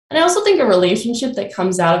And I also think a relationship that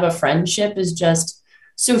comes out of a friendship is just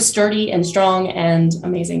so sturdy and strong and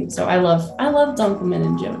amazing. So I love Dunkelman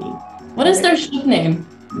and Jody. What is their ship name?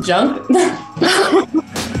 Junk?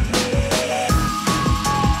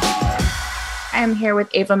 I am here with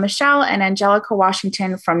Ava Michelle and Anjelika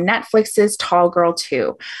Washington from Netflix's Tall Girl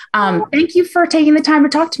 2. Thank you for taking the time to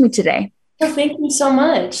talk to me today. Well, thank you so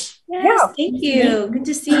much. Yes, thank you. Good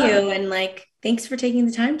to see you. And thanks for taking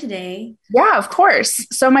the time today. Yeah, of course.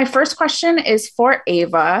 So my first question is for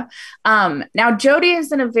Ava. Now, Jody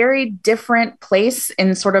is in a very different place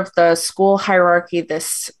in sort of the school hierarchy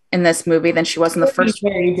in this movie than she was in the first.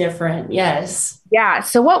 Very different, yes. Yeah.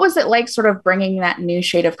 So what was it like sort of bringing that new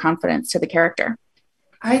shade of confidence to the character?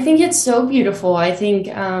 I think it's so beautiful. I think,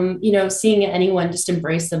 seeing anyone just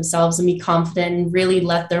embrace themselves and be confident and really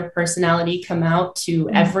let their personality come out to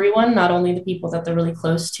everyone, not only the people that they're really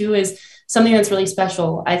close to, is something that's really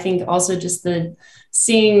special. I think also just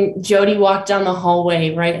seeing Jody walk down the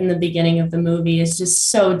hallway right in the beginning of the movie is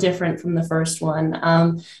just so different from the first one.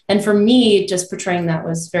 And for me, just portraying that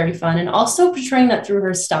was very fun. And also portraying that through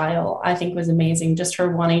her style, I think was amazing. Just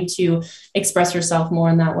her wanting to express herself more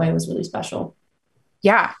in that way was really special.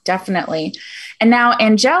 Yeah, definitely. And now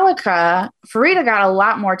Anjelika, Farida got a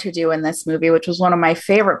lot more to do in this movie, which was one of my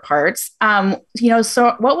favorite parts.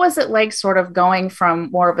 So what was it like sort of going from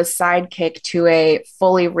more of a sidekick to a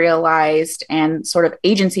fully realized and sort of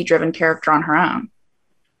agency-driven character on her own?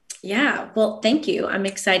 Yeah, well, thank you. I'm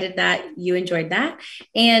excited that you enjoyed that.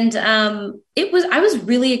 And I was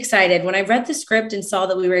really excited when I read the script and saw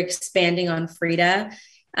that we were expanding on Frida.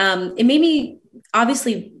 It made me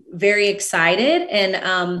obviously very excited and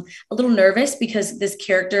a little nervous because this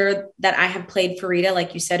character that I have played, Farida,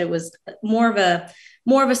 like you said, it was more of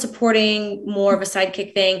a supporting, more of a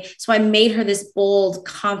sidekick thing. So I made her this bold,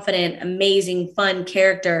 confident, amazing, fun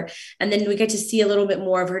character. And then we get to see a little bit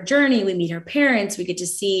more of her journey. We meet her parents. We get to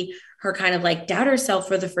see her kind of doubt herself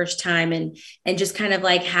for the first time and just kind of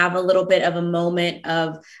have a little bit of a moment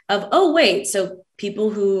of, oh, wait, so people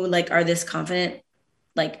who are this confident,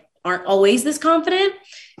 aren't always this confident.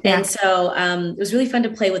 Yeah. And so it was really fun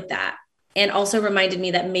to play with that. And also reminded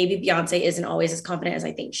me that maybe Beyonce isn't always as confident as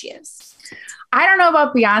I think she is. I don't know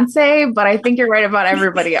about Beyonce, but I think you're right about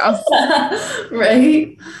everybody else.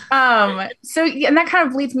 Right. And that kind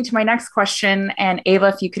of leads me to my next question. And Ava,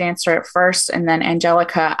 if you could answer it first, and then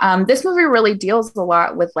Anjelika. This movie really deals a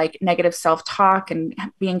lot with negative self-talk and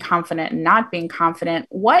being confident and not being confident.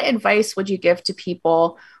 What advice would you give to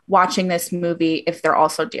people watching this movie if they're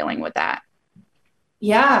also dealing with that?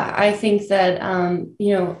 Yeah, I think that,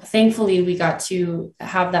 thankfully we got to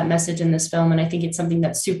have that message in this film. And I think it's something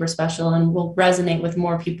that's super special and will resonate with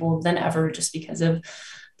more people than ever just because of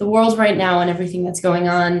the world right now and everything that's going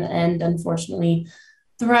on. And unfortunately,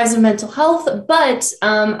 the rise of mental health. But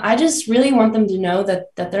I just really want them to know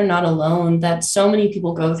that they're not alone, that so many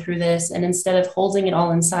people go through this. And instead of holding it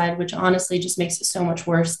all inside, which honestly just makes it so much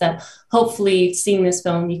worse, that hopefully seeing this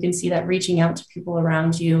film, you can see that reaching out to people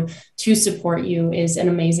around you to support you is an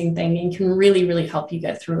amazing thing and can really, really help you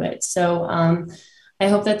get through it. So I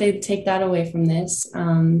hope that they take that away from this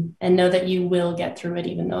and know that you will get through it,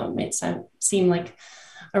 even though it may seem like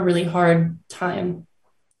a really hard time.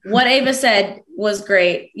 What Ava said was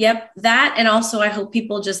great. Yep. That. And also I hope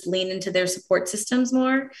people just lean into their support systems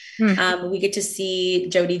more. We get to see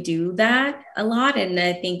Jody do that a lot. And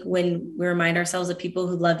I think when we remind ourselves that people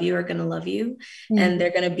who love you are going to love you and they're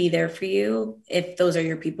going to be there for you if those are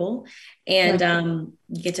your people. And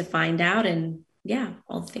you get to find out and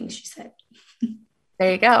all the things she said.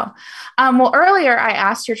 There you go. Well, earlier I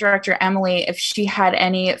asked your director, Emily, if she had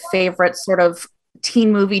any favorite sort of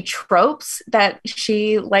teen movie tropes that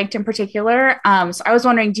she liked in particular. So I was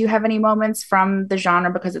wondering, do you have any moments from the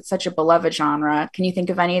genre because it's such a beloved genre? Can you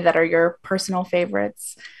think of any that are your personal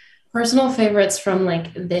favorites? Personal favorites from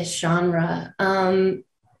this genre. I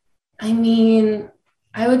mean,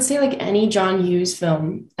 I would say any John Hughes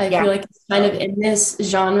film. I feel like it's kind of in this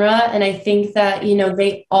genre. And I think that,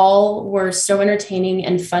 they all were so entertaining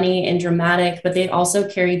and funny and dramatic, but they also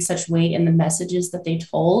carried such weight in the messages that they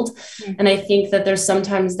told. And I think that there's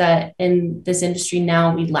sometimes that in this industry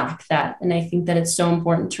now we lack that. And I think that it's so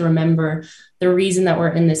important to remember the reason that we're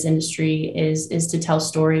in this industry is to tell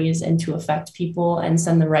stories and to affect people and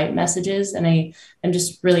send the right messages. And I'm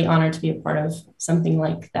just really honored to be a part of something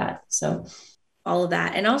like that. So all of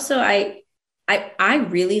that. And also I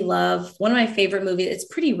really love one of my favorite movies. It's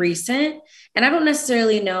pretty recent and I don't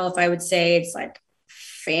necessarily know if I would say it's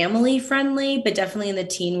family friendly, but definitely in the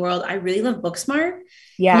teen world. I really love Booksmart.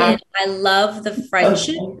 Yeah. And I love the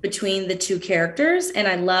friendship between the two characters. And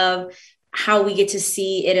I love how we get to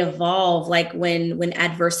see it evolve, like when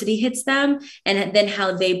adversity hits them, and then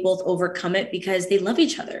how they both overcome it because they love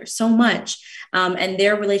each other so much. And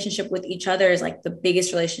their relationship with each other is like the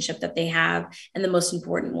biggest relationship that they have and the most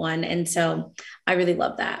important one. And so I really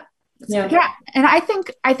love that. Yeah. And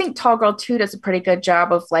I think Tall Girl 2 does a pretty good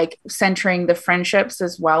job of like centering the friendships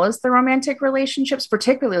as well as the romantic relationships,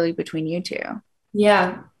 particularly between you two.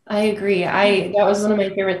 Yeah, I agree. That was one of my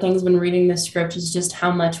favorite things when reading this script, is just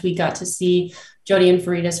how much we got to see Jodie and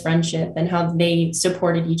Farida's friendship and how they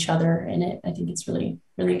supported each other in it. I think it's really,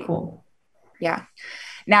 really cool. Yeah.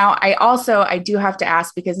 Now, I do have to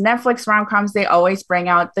ask, because Netflix rom-coms, they always bring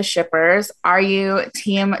out the shippers. Are you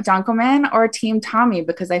team Dunkelman or team Tommy?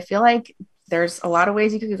 Because I feel like there's a lot of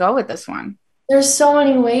ways you could go with this one. There's so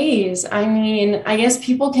many ways. I mean, I guess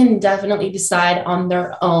people can definitely decide on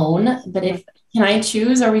their own, but can I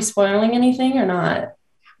choose? Are we spoiling anything or not?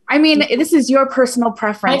 I mean, this is your personal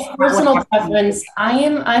preference. My personal preference.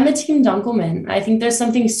 I'm a team Dunkelman. I think there's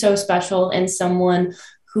something so special in someone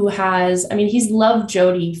who has, I mean, he's loved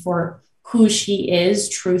Jodie for who she is,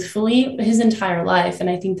 truthfully, his entire life. And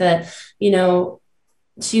I think that,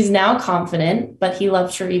 she's now confident, but he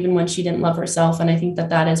loved her even when she didn't love herself. And I think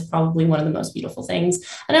that is probably one of the most beautiful things.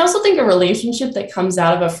 And I also think a relationship that comes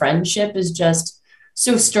out of a friendship is just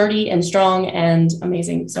so sturdy and strong and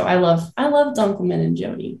amazing. So I love Dunkelman and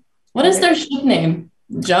Jodie. What is their ship name?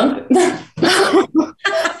 Junk?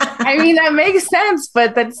 I mean, that makes sense,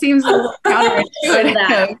 but that seems a little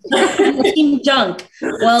counterintuitive. Team Junk.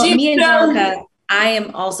 Well, Team me and Junk. Anjelika, I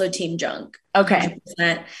am also team Junk. Okay.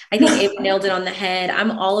 100%. I think Ava nailed it on the head.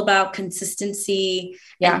 I'm all about consistency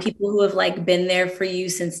and people who have like been there for you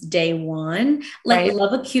since day one. Like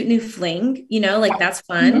love a cute new fling, that's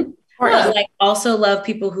fun. Mm-hmm. But like also love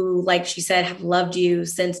people who, like she said, have loved you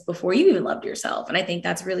since before you even loved yourself. And I think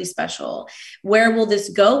that's really special. Where will this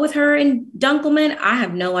go with her and Dunkelman? I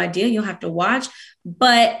have no idea. You'll have to watch.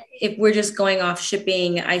 But if we're just going off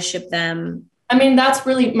shipping, I ship them. I mean, that's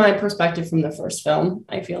really my perspective from the first film.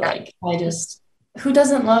 I feel like who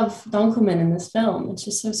doesn't love Dunkelman in this film? It's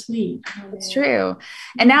just so sweet. It's true.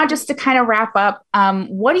 And now just to kind of wrap up,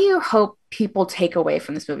 what do you hope people take away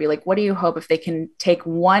from this movie? Like, what do you hope, if they can take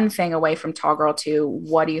one thing away from Tall Girl 2,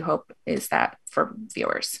 what do you hope is that for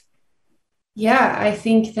viewers? Yeah, I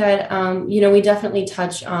think that, we definitely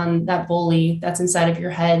touch on that bully that's inside of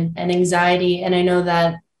your head and anxiety. And I know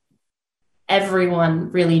that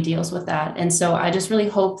everyone really deals with that. And so I just really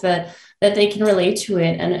hope that they can relate to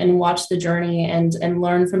it and watch the journey and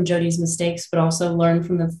learn from Jodie's mistakes, but also learn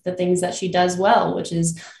from the things that she does well, which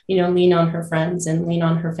is, lean on her friends and lean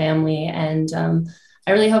on her family. And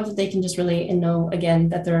I really hope that they can just relate and know, again,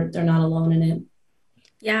 that they're not alone in it.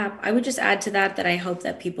 Yeah, I would just add to that I hope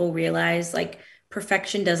that people realize like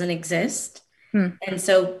perfection doesn't exist. And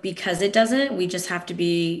so because it doesn't, we just have to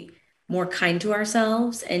be more kind to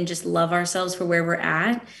ourselves and just love ourselves for where we're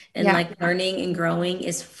at. And like learning and growing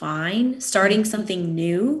is fine. Starting something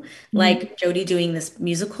new, like Jodie doing this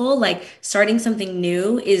musical, like starting something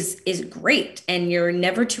new is great. And you're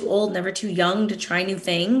never too old, never too young to try new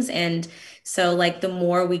things. And so like the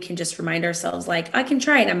more we can just remind ourselves, like, I can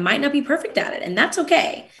try it. I might not be perfect at it. And that's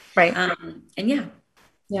okay. Right. And yeah.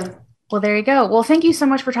 Well, there you go. Well, thank you so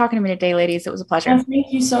much for talking to me today, ladies. It was a pleasure.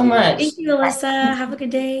 Thank you so much. Thank you, Alyssa. Have a good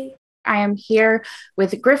day. I am here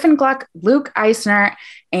with Griffin Gluck, Luke Eisner,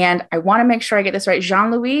 and I want to make sure I get this right,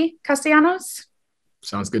 Jean-Louis Castellanos.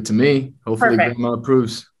 Sounds good to me. Hopefully Grandma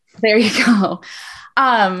approves. There you go.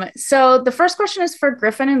 So the first question is for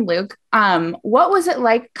Griffin and Luke. What was it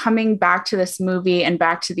like coming back to this movie and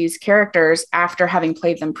back to these characters after having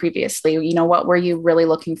played them previously? What were you really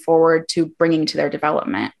looking forward to bringing to their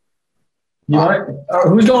development?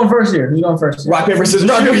 Who's going first here? Rock, paper, scissors.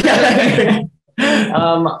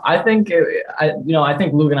 I think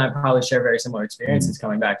Luke and I probably share very similar experiences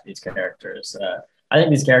coming back to these characters. I think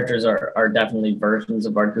these characters are definitely versions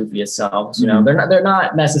of our goofiest selves. They're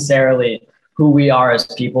not necessarily who we are as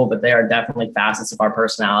people, but they are definitely facets of our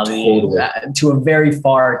personality to a very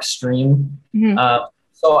far extreme.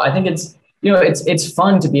 So I think it's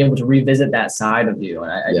fun to be able to revisit that side of you.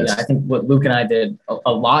 And I think what Luke and I did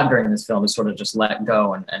a lot during this film is sort of just let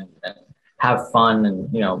go and have fun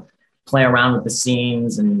and, play around with the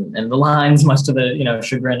scenes and the lines, much to the,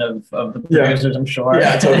 chagrin of the producers, I'm sure.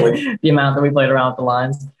 Yeah, totally. The amount that we played around with the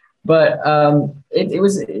lines. But it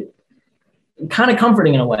was kind of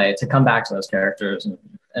comforting in a way to come back to those characters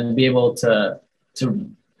and be able to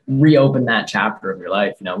reopen that chapter of your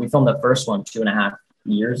life. We filmed the first one 2.5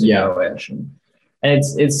 years ago-ish. And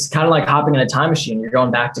it's kind of like hopping in a time machine. You're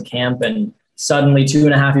going back to camp and suddenly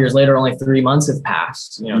 2.5 years later, only 3 months have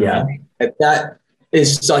passed.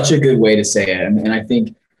 is such a good way to say it. And I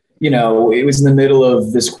think, it was in the middle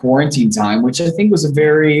of this quarantine time, which I think was a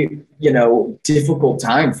very, difficult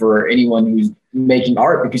time for anyone who's making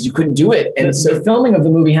art because you couldn't do it. And so the filming of the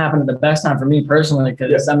movie happened at the best time for me personally,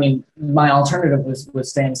 because I mean, my alternative was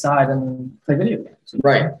stay inside and play video games.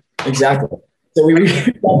 Right. Exactly. So we got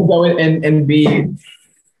to go in and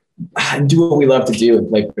do what we love to do and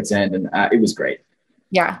play pretend. And it was great.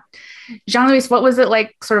 Yeah. Jean-Louis, what was it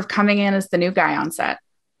like sort of coming in as the new guy on set?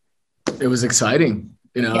 It was exciting.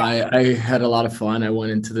 I had a lot of fun. I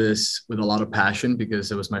went into this with a lot of passion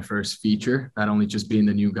because it was my first feature, not only just being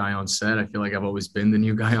the new guy on set. I feel like I've always been the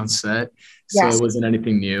new guy on set. So It wasn't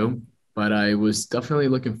anything new, but I was definitely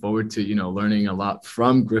looking forward to, learning a lot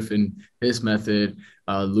from Griffin, his method,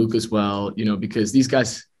 Luke as well, because these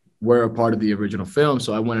guys were a part of the original film.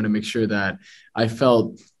 So I wanted to make sure that I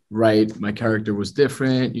felt right. My character was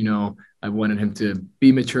different. I wanted him to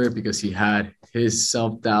be mature because he had his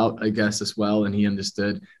self-doubt, I guess, as well. And he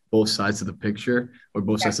understood both sides of the picture or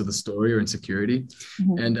both sides of the story or insecurity.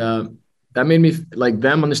 And that made me like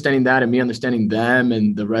them understanding that and me understanding them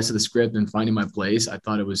and the rest of the script and finding my place. I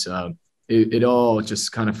thought it was, it all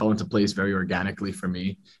just kind of fell into place very organically for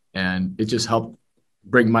me. And it just helped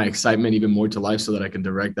bring my excitement even more to life so that I can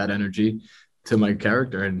direct that energy to my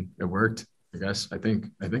character. And it worked, I guess. I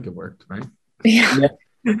think it worked, right? Yeah.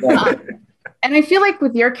 And I feel like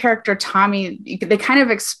with your character, Tommy, they kind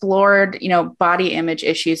of explored, body image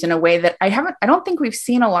issues in a way that I don't think we've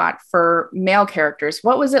seen a lot for male characters.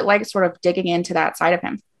 What was it like sort of digging into that side of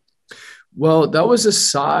him? Well, that was a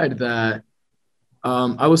side that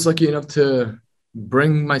I was lucky enough to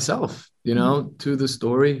bring myself, to the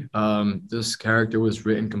story. This character was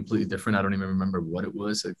written completely different. I don't even remember what it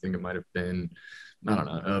was. I think it might have been, I don't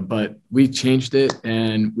know, but we changed it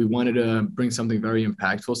and we wanted to bring something very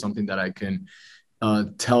impactful, something that I can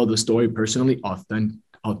tell the story personally,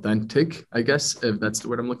 authentic, I guess, if that's the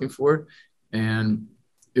word I'm looking for. And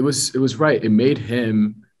it was right. It made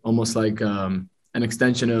him almost like an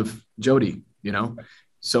extension of Jodie,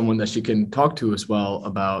 someone that she can talk to as well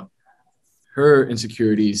about her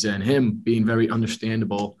insecurities and him being very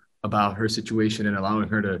understandable about her situation and allowing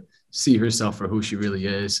her to see herself for who she really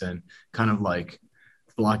is and kind of like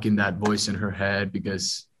blocking that voice in her head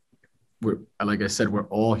because like I said, we're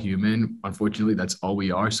all human. Unfortunately, that's all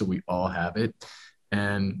we are. So we all have it.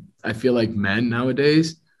 And I feel like men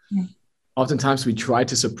nowadays, oftentimes we try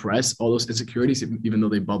to suppress all those insecurities, even though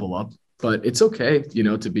they bubble up, but it's okay,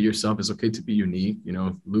 to be yourself. It's okay to be unique.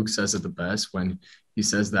 Luke says it the best when he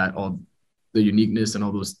says that all the uniqueness and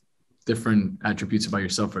all those different attributes about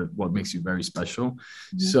yourself are what makes you very special.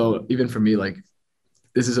 So even for me, like,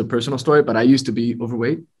 this is a personal story, but I used to be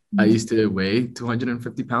overweight. I used to weigh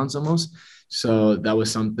 250 pounds almost. So that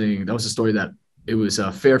was a story that it was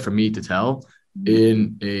fair for me to tell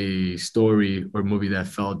in a story or movie that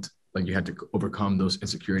felt like you had to overcome those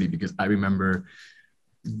insecurity, because I remember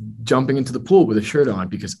jumping into the pool with a shirt on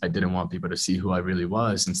because I didn't want people to see who I really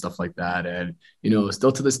was and stuff like that. And,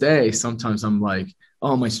 still to this day, sometimes I'm like,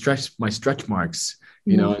 oh, my stretch marks,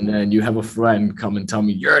 and then you have a friend come and tell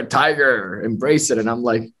me, you're a tiger, embrace it. And I'm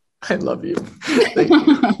like, I love you. Thank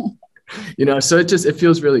you. So it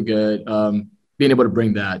feels really good being able to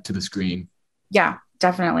bring that to the screen. Yeah,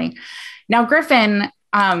 definitely. Now, Griffin,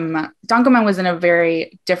 Don Guzman was in a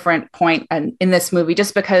very different point in this movie,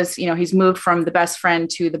 just because, he's moved from the best friend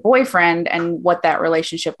to the boyfriend and what that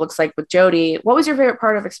relationship looks like with Jodie. What was your favorite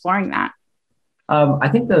part of exploring that? I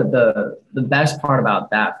think the best part about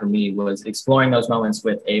that for me was exploring those moments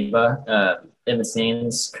with Ava in the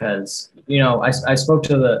scenes, because I spoke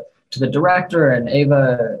to the director, and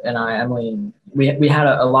Ava and Emily, we had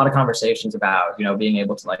a lot of conversations about being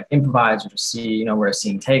able to like improvise or to see where a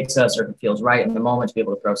scene takes us, or if it feels right in the moment to be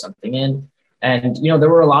able to throw something in. And there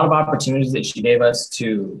were a lot of opportunities that she gave us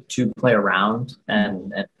to play around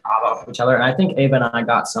and pop off each other. And I think Ava and I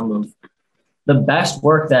got some of the best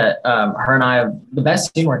work that the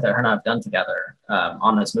best scene work that her and I have done together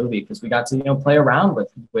on this movie, because we got to play around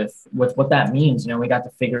with what that means. We got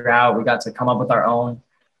to figure out, we got to come up with our own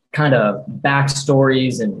kind of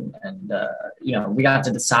backstories and we got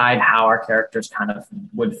to decide how our characters kind of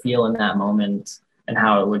would feel in that moment and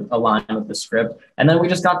how it would align with the script. And then we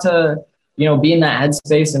just got to be in that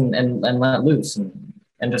headspace and let loose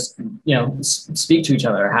and just speak to each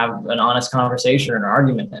other, have an honest conversation or an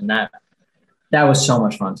argument. And that was so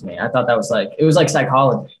much fun to me. I thought that was it was like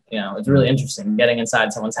psychology. It's really interesting getting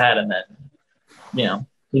inside someone's head and then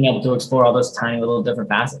being able to explore all those tiny little different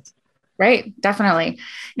facets. Right, definitely.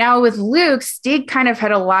 Now with Luke, Stieg kind of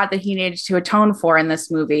had a lot that he needed to atone for in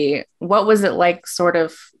this movie. What was it like sort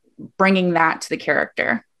of bringing that to the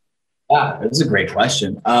character? Yeah, that's a great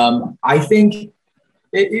question. I think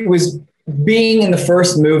it was being in the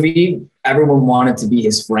first movie, everyone wanted to be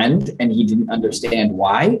his friend and he didn't understand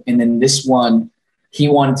why. And then this one, he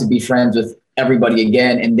wanted to be friends with everybody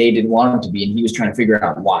again and they didn't want him to be, and he was trying to figure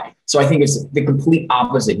out why. So I think it's the complete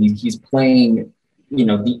opposite. He's playing,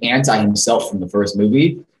 the anti himself from the first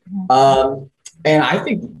movie. And I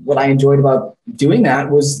think what I enjoyed about doing that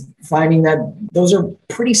was finding that those are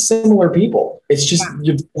pretty similar people. It's just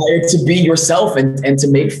your desire to be yourself and to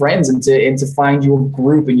make friends and to find your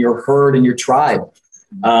group and your herd and your tribe.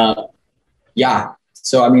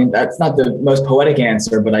 So, I mean, that's not the most poetic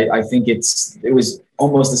answer, but I think it was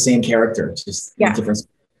almost the same character, just different.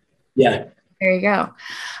 Yeah. There you go.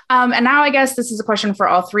 And now I guess this is a question for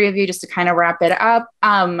all three of you, just to kind of wrap it up.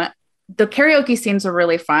 The karaoke scenes are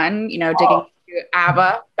really fun, digging into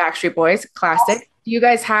ABBA, Backstreet Boys, classic. Do you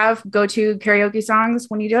guys have go-to karaoke songs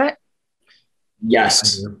when you do it?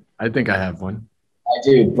 Yes. I think I have one. I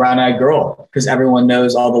do. Brown Eyed Girl, because everyone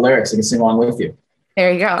knows all the lyrics and can sing along with you.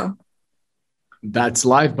 There you go. That's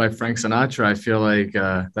Life by Frank Sinatra. I feel like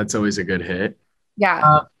that's always a good hit. Yeah.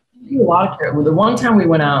 I do a lot of karaoke. The one time we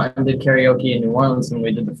went out and did karaoke in New Orleans when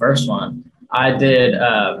we did the first one, I did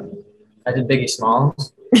Biggie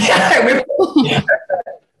Smalls. Yeah.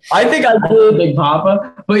 I think I did Big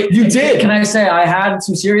Papa, but you did. Can I say I had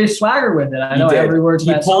some serious swagger with it? I know every word.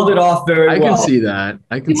 He pulled it off very well. I can see that.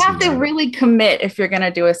 You have to really commit if you're going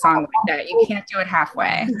to do a song like that. You can't do it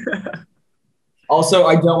halfway. Also,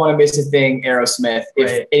 I don't want to miss a thing, Aerosmith.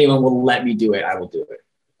 If anyone will let me do it, I will do it.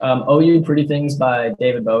 Oh You Pretty Things by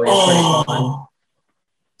David Bowie. So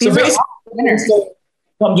basically,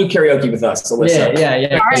 come do karaoke with us. So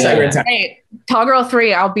yeah. All right. Hey, Tall Girl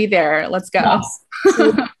 3, I'll be there. Let's go.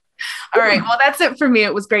 All right. Well, that's it for me.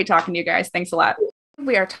 It was great talking to you guys. Thanks a lot.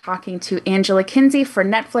 We are talking to Anjelika Kinsey for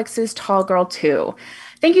Netflix's Tall Girl 2.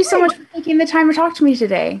 Thank you so much for taking the time to talk to me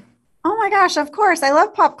today. Oh my gosh, of course. I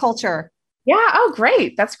love pop culture. Yeah. Oh,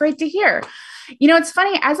 great. That's great to hear. It's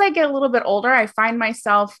funny, as I get a little bit older, I find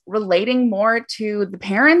myself relating more to the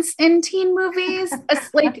parents in teen movies.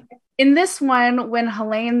 Like in this one, when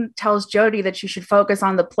Helene tells Jody that she should focus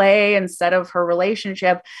on the play instead of her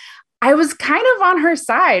relationship, I was kind of on her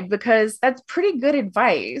side because that's pretty good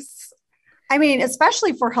advice. I mean,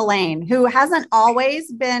 especially for Helene, who hasn't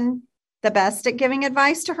always been the best at giving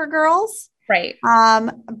advice to her girls. Right.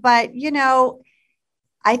 But,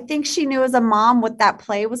 I think she knew as a mom what that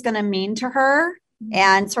play was going to mean to her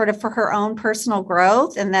and sort of for her own personal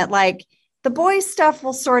growth, and that like the boys stuff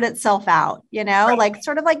will sort itself out, like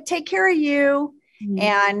sort of like take care of you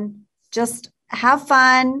and just have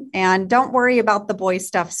fun and don't worry about the boy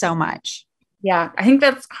stuff so much. Yeah, I think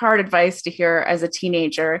that's hard advice to hear as a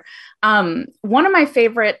teenager. One of my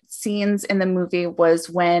favorite scenes in the movie was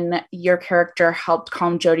when your character helped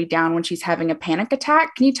calm Jody down when she's having a panic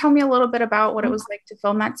attack. Can you tell me a little bit about what it was like to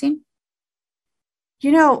film that scene?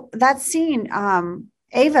 That scene,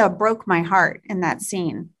 Ava broke my heart in that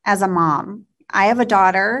scene as a mom. I have a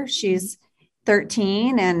daughter, she's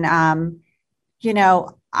 13. And,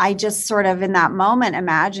 I just sort of in that moment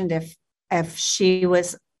imagined if she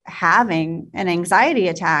was having an anxiety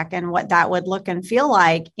attack and what that would look and feel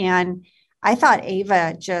like. And I thought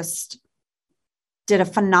Ava just did a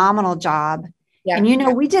phenomenal job. Yeah.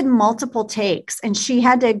 And, we did multiple takes and she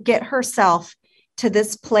had to get herself to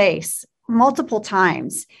this place multiple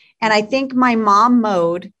times. And I think my mom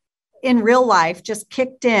mode in real life just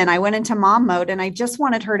kicked in. I went into mom mode and I just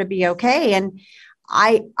wanted her to be okay. And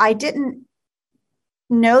I didn't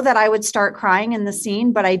know that I would start crying in the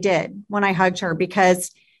scene, but I did when I hugged her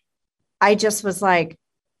because I just was like,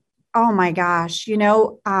 oh my gosh,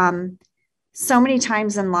 so many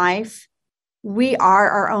times in life, we are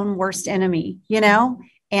our own worst enemy,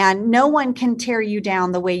 and no one can tear you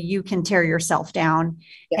down the way you can tear yourself down.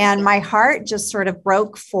 Yes. And my heart just sort of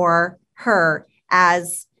broke for her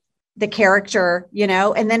as the character,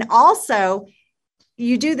 and then also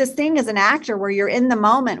you do this thing as an actor where you're in the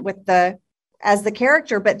moment as the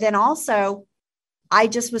character, but then also I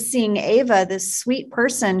just was seeing Ava, this sweet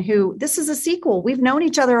person who, this is a sequel. We've known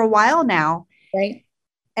each other a while now. Right.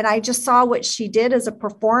 And I just saw what she did as a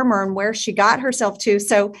performer and where she got herself to.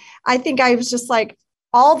 So I think I was just like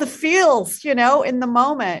all the feels, in the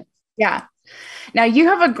moment. Yeah. Now you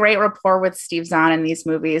have a great rapport with Steve Zahn in these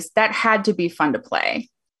movies. That had to be fun to play.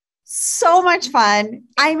 So much fun.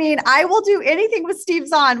 I mean, I will do anything with Steve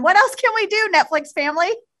Zahn. What else can we do, Netflix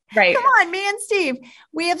family? Right. Come on, me and Steve.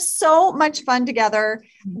 We have so much fun together.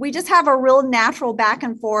 We just have a real natural back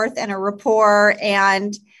and forth and a rapport.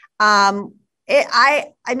 And I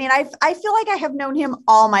feel like I have known him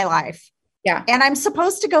all my life. Yeah. And I'm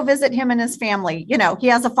supposed to go visit him and his family. You know, he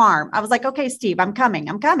has a farm. I was like, okay, Steve, I'm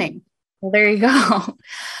coming. Well, there you go.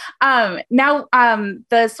 Now,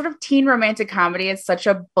 the sort of teen romantic comedy is such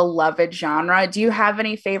a beloved genre. Do you have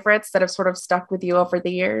any favorites that have sort of stuck with you over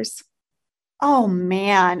the years? Oh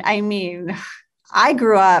man. I mean, I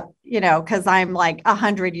grew up, you know, cause I'm like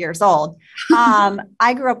 100 years old.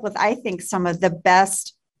 I grew up with, I think, some of the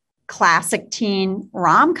best classic teen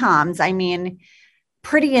rom-coms. I mean,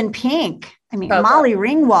 Pretty in Pink. I mean, Molly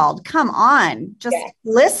Ringwald, come on, just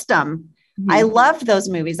list them. I loved those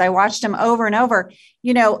movies. I watched them over and over.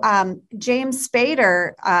 You know, James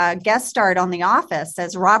Spader guest starred on The Office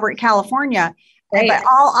as Robert California. Right. But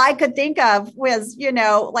all I could think of was, you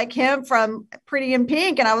know, like him from Pretty in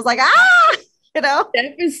Pink. And I was like, you know.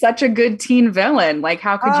 That is such a good teen villain. Like,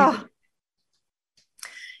 how could you?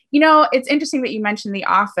 You know, it's interesting that you mentioned The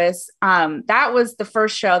Office. That was the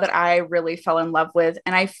first show that I really fell in love with.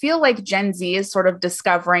 And I feel like Gen Z is sort of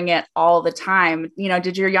discovering it all the time. You know,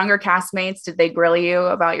 did your younger castmates, did they grill you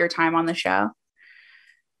about your time on the show?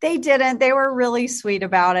 They didn't. They were really sweet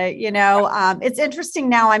about it. You know, it's interesting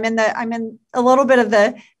now. I'm in a little bit of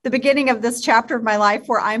the beginning of this chapter of my life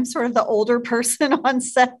where I'm sort of the older person on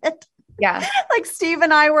set. Yeah. Like Steve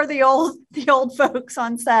and I were the old folks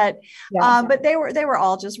on set. Yeah. But they were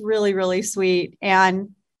all just really, really sweet. And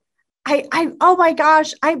oh my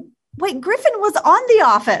gosh, Griffin was on The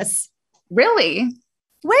Office. Really?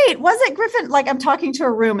 Wait, was it Griffin? Like, I'm talking to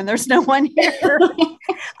a room and there's no one here. I'm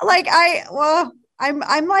like, I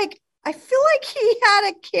feel like he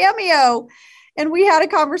had a cameo and we had a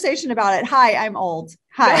conversation about it. Hi, I'm old.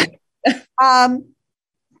 Hi.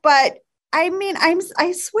 But I mean,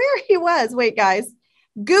 I swear he was. Wait, guys,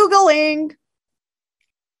 Googling.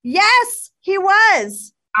 Yes, he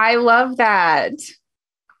was. I love that.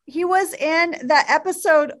 He was in the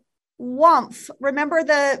episode Wumph. Remember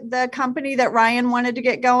the company that Ryan wanted to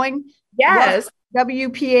get going? Yes.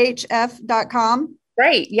 𝐿PHF.com.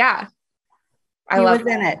 Right. Yeah. He was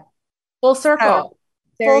in it. Full circle.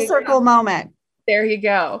 Full circle moment. There you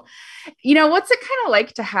go. You know, what's it kind of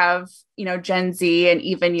like to have, you know, Gen Z and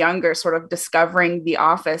even younger sort of discovering The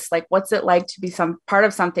Office? Like, what's it like to be some part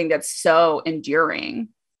of something that's so enduring?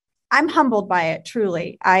 I'm humbled by it,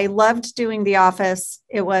 truly. I loved doing The Office.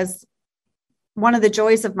 It was one of the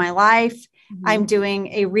joys of my life. Mm-hmm. I'm doing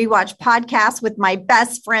a rewatch podcast with my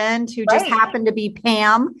best friend who just happened to be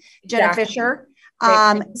Pam, Jenna Fisher.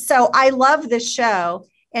 So I love this show.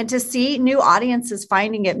 And to see new audiences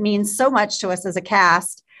finding it means so much to us as a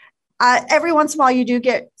cast. Every once in a while, you do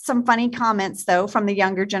get some funny comments, though, from the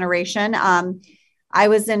younger generation. I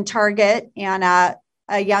was in Target and a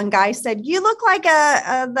young guy said, "You look like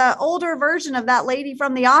the older version of that lady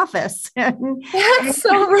from The Office." That's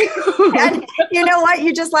so rude. And you know what?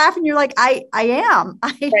 You just laugh and you're like, I am.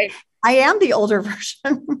 I am the older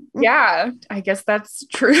version. Yeah, I guess that's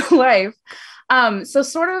true to life. So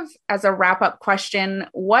sort of as a wrap-up question,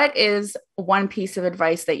 what is one piece of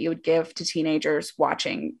advice that you would give to teenagers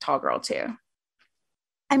watching Tall Girl 2?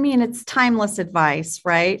 I mean, it's timeless advice,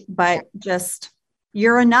 right? But just,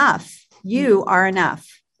 you're enough. You are enough.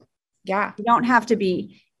 Yeah. You don't have to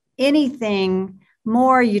be anything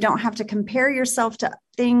more. You don't have to compare yourself to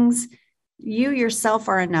things. You yourself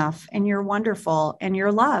are enough, and you're wonderful, and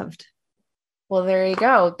you're loved. Well, there you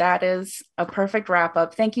go. That is a perfect wrap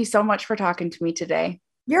up. Thank you so much for talking to me today.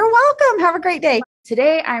 You're welcome. Have a great day.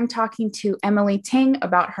 Today, I'm talking to Emily Ting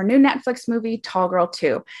about her new Netflix movie, Tall Girl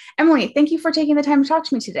 2. Emily, thank you for taking the time to talk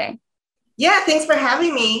to me today. Yeah, thanks for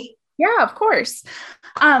having me. Yeah, of course.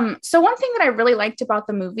 So one thing that I really liked about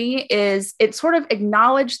the movie is it sort of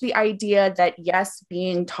acknowledged the idea that, yes,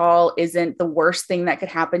 being tall isn't the worst thing that could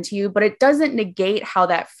happen to you, but it doesn't negate how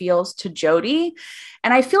that feels to Jody.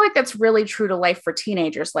 And I feel like that's really true to life for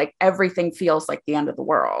teenagers. Like, everything feels like the end of the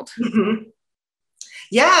world. Mm-hmm.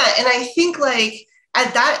 Yeah. And I think like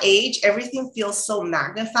at that age, everything feels so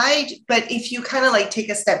magnified. But if you kind of like take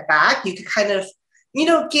a step back, you could kind of, you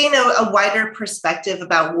know, gain a wider perspective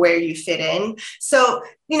about where you fit in. So,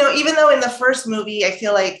 you know, even though in the first movie, I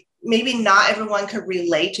feel like maybe not everyone could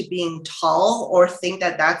relate to being tall or think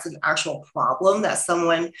that that's an actual problem that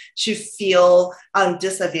someone should feel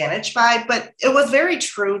disadvantaged by, but it was very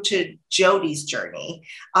true to Jody's journey.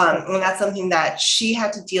 And that's something that she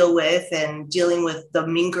had to deal with, and dealing with the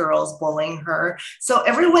mean girls bullying her. So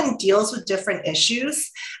everyone deals with different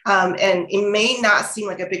issues, and it may not seem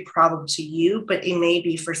like a big problem to you, but it may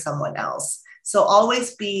be for someone else. So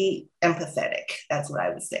always be empathetic. That's what I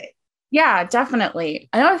would say. Yeah, definitely.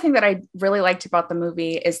 Another thing that I really liked about the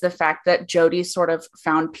movie is the fact that Jodie sort of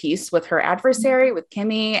found peace with her adversary, with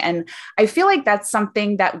Kimmy. And I feel like that's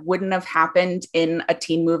something that wouldn't have happened in a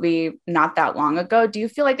teen movie not that long ago. Do you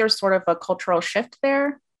feel like there's sort of a cultural shift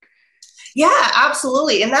there? Yeah,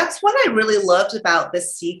 absolutely. And that's what I really loved about the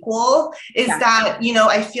sequel is that,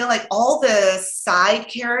 I feel like all the side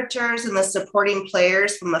characters and the supporting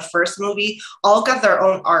players from the first movie all got their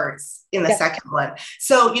own arcs in the second one.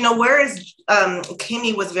 So, whereas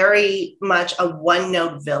Kimmy was very much a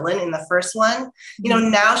one-note villain in the first one,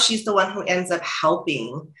 now she's the one who ends up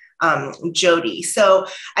helping Jodie. So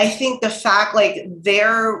I think the fact like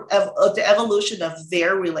the evolution of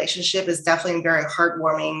their relationship is definitely very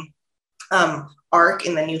heartwarming arc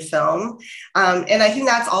in the new film. And I think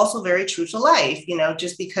that's also very true to life,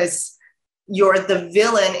 just because you're the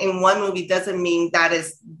villain in one movie doesn't mean that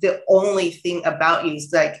is the only thing about you.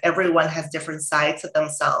 It's like everyone has different sides of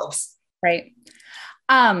themselves. Right.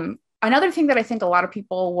 Another thing that I think a lot of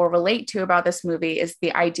people will relate to about this movie is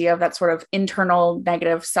the idea of that sort of internal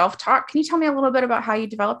negative self-talk. Can you tell me a little bit about how you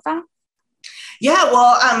developed that? Yeah,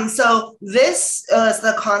 well, so this is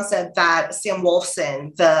the concept that Sam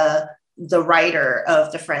Wolfson, the writer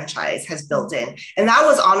of the franchise, has built in. And that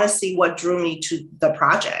was honestly what drew me to the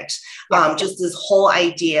project. Just this whole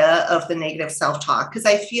idea of the negative self-talk. Because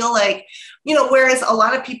I feel like, whereas a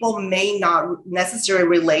lot of people may not necessarily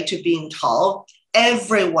relate to being tall,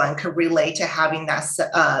 everyone could relate to having that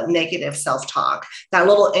negative self-talk, that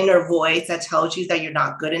little inner voice that tells you that you're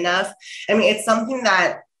not good enough. I mean, it's something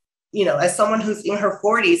that, as someone who's in her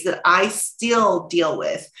 40s, that I still deal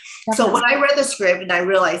with. So when I read the script and I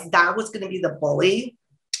realized that was going to be the bully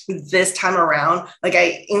this time around, like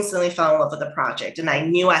I instantly fell in love with the project and I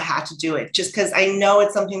knew I had to do it just because I know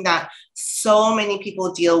it's something that so many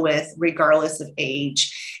people deal with regardless of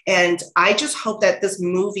age. And I just hope that this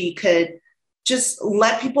movie could just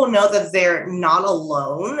let people know that they're not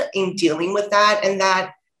alone in dealing with that and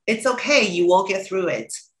that it's okay. You will get through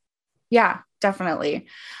it. Yeah, definitely.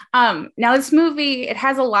 Now this movie, it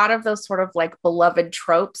has a lot of those sort of like beloved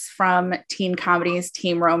tropes from teen comedies,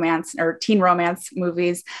 teen romance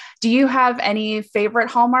movies. Do you have any favorite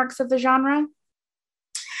hallmarks of the genre?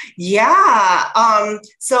 Yeah.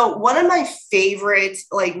 So one of my favorite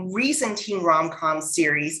like recent teen rom-com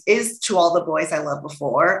series is To All the Boys I Loved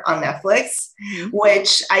Before on Netflix,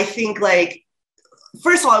 which I think like,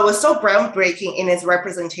 first of all, it was so groundbreaking in its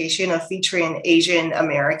representation of featuring Asian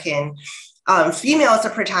American female as a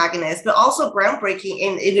protagonist, but also groundbreaking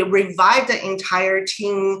in it revived the entire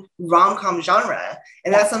teen rom-com genre.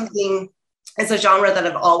 And that's something, it's a genre that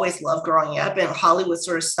I've always loved growing up, and Hollywood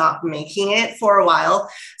sort of stopped making it for a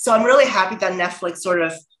while. So I'm really happy that Netflix sort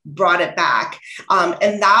of brought it back.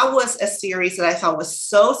 And that was a series that I thought was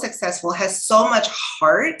so successful, has so much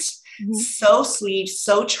heart, so sweet,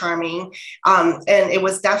 so charming. And it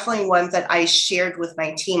was definitely one that I shared with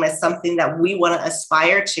my team as something that we want to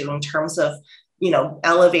aspire to in terms of,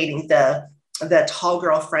 elevating the Tall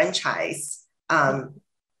Girl franchise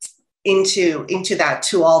into that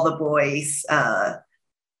To All the Boys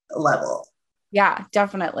level. Yeah,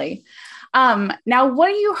 definitely. Now, what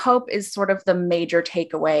do you hope is sort of the major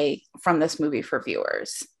takeaway from this movie for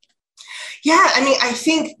viewers? Yeah, I mean, I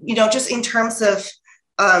think, just in terms of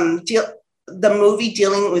the movie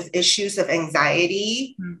dealing with issues of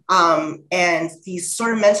anxiety and these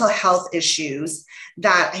sort of mental health issues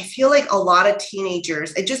that I feel like a lot of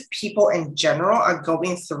teenagers and just people in general are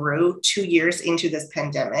going through 2 years into this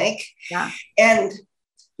pandemic. Yeah. And,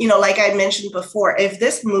 like I mentioned before, if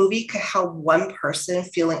this movie could help one person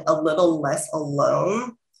feeling a little less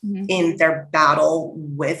alone in their battle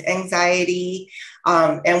with anxiety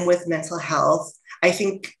and with mental health, I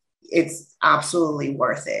think it's absolutely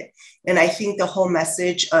worth it. And I think the whole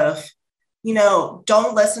message of,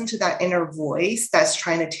 don't listen to that inner voice that's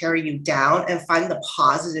trying to tear you down and find the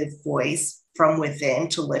positive voice from within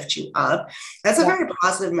to lift you up. That's a very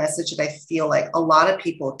positive message that I feel like a lot of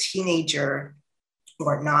people, teenager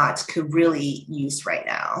or not, could really use right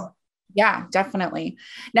now. Yeah, definitely.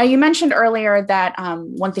 Now, you mentioned earlier that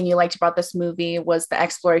one thing you liked about this movie was the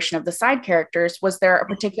exploration of the side characters. Was there a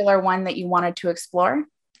particular one that you wanted to explore?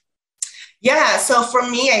 Yeah, so for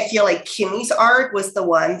me, I feel like Kimmy's arc was the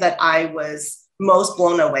one that I was most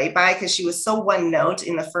blown away by because she was so one note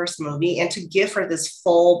in the first movie, and to give her this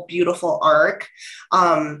full, beautiful arc,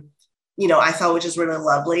 I thought was just really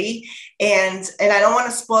lovely. And I don't want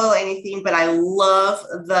to spoil anything, but I love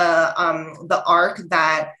the arc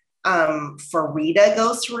that Farida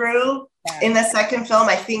goes through in the second film.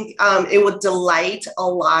 I think it would delight a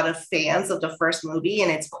lot of fans of the first movie,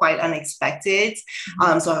 and it's quite unexpected.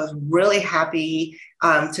 So I was really happy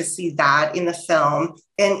to see that in the film.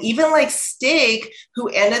 And even like Stig, who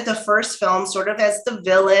ended the first film sort of as the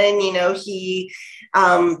villain, you know, he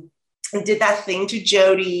did that thing to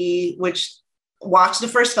Jodie, which watch the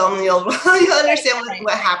first film and you'll understand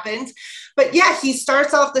what happened. But yeah, he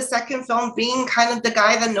starts off the second film being kind of the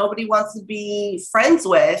guy that nobody wants to be friends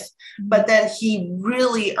with, but then he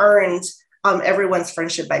really earned everyone's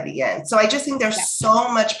friendship by the end. So I just think there's so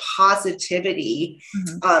much positivity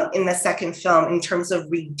in the second film in terms of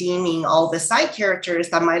redeeming all the side characters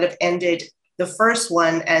that might have ended the first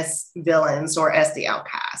one as villains or as the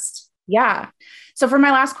outcast. Yeah. So for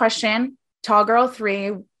my last question, Tall Girl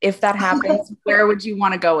 3, if that happens, where would you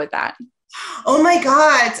want to go with that? Oh my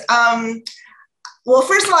God. Well,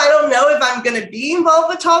 first of all, I don't know if I'm going to be involved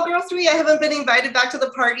with Tall Girl 3. I haven't been invited back to the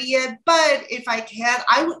party yet, but if I can,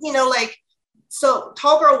 I would, you know, like, so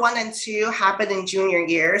Tall Girl 1 and 2 happened in junior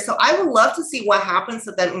year. So I would love to see what happens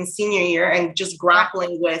to them in senior year and just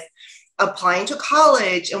grappling with applying to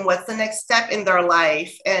college and what's the next step in their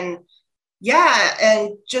life. And yeah,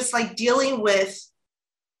 and just like dealing with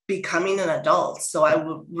becoming an adult. So I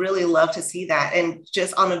would really love to see that. And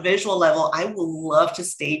just on a visual level, I would love to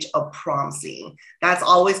stage a prom scene. That's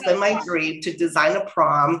always been my dream, to design a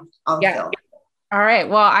prom on film. All right.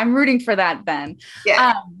 Well, I'm rooting for that then.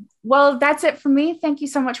 Yeah. Well, that's it for me. Thank you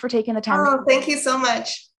so much for taking the time. Oh, thank you so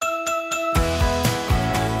much.